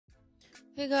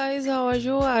Hey guys, how are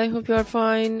you? I hope you are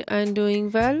fine and doing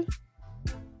well.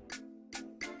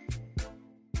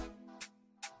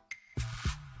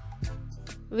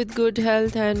 With good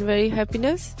health and very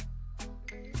happiness.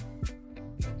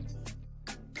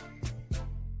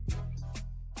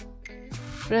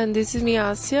 Friend, this is me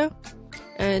Asya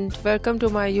and welcome to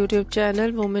my YouTube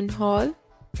channel Woman Haul.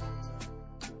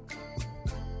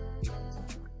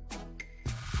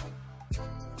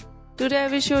 Today I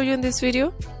will show you in this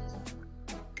video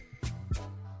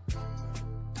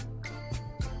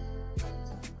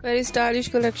very stylish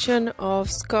collection of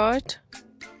skirt,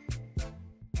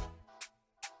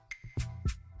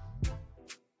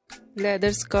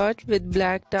 leather skirt with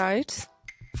black tights,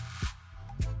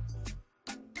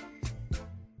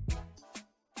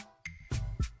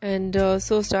 and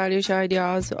so stylish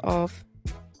ideas of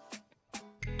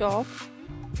top.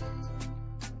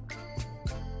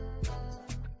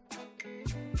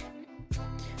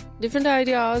 Different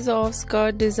ideas of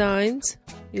skirt designs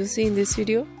you see in this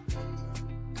video.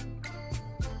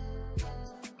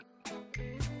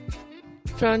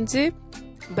 Front zip,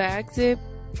 back zip,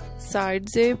 side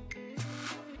zip,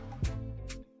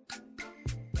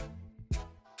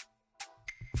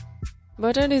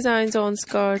 button designs on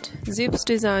skirt, zips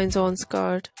designs on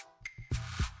skirt,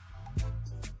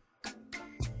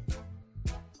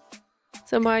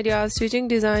 some ideas stitching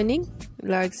designing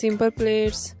like simple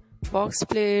plaits, box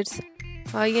plaits,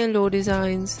 high and low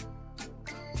designs,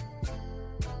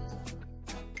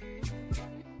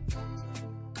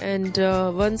 and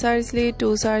one side slit,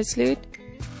 two side slit,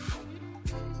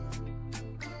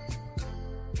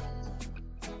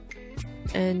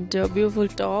 and beautiful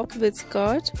top with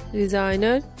skirt,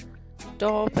 designer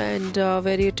top, and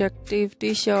very attractive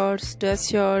t-shirts, dress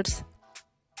shirts,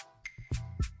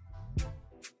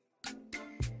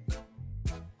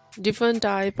 different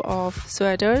type of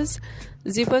sweaters,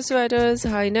 zipper sweaters,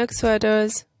 high neck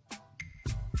sweaters.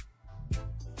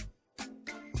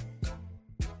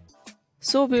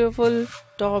 So beautiful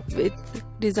top with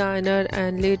designer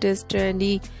and latest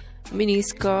trendy mini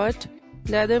skirt,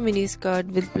 leather mini skirt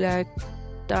with black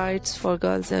tights for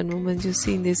girls and women you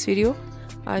see in this video.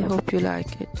 I hope you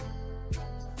like it.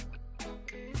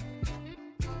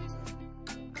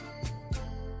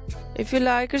 If you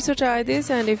like it, so try this,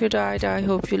 and if you try it, I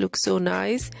hope you look so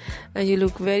nice and you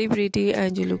look very pretty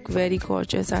and you look very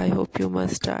gorgeous. I hope you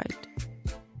must try it.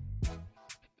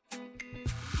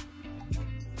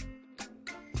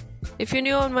 If you're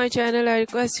new on my channel, I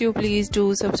request you please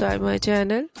do subscribe my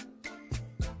channel.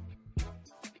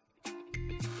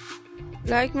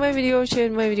 Like my video,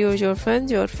 share my video with your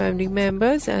friends, your family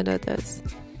members and others.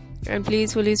 And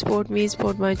please fully support me,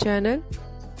 support my channel.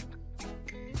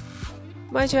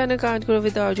 My channel can't grow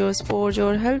without your support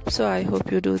or help, so I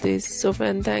hope you do this. So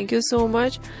friend, thank you so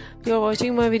much for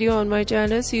watching my video on my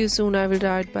channel. See you soon. I will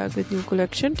write back with new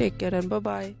collection. Take care and bye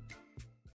bye.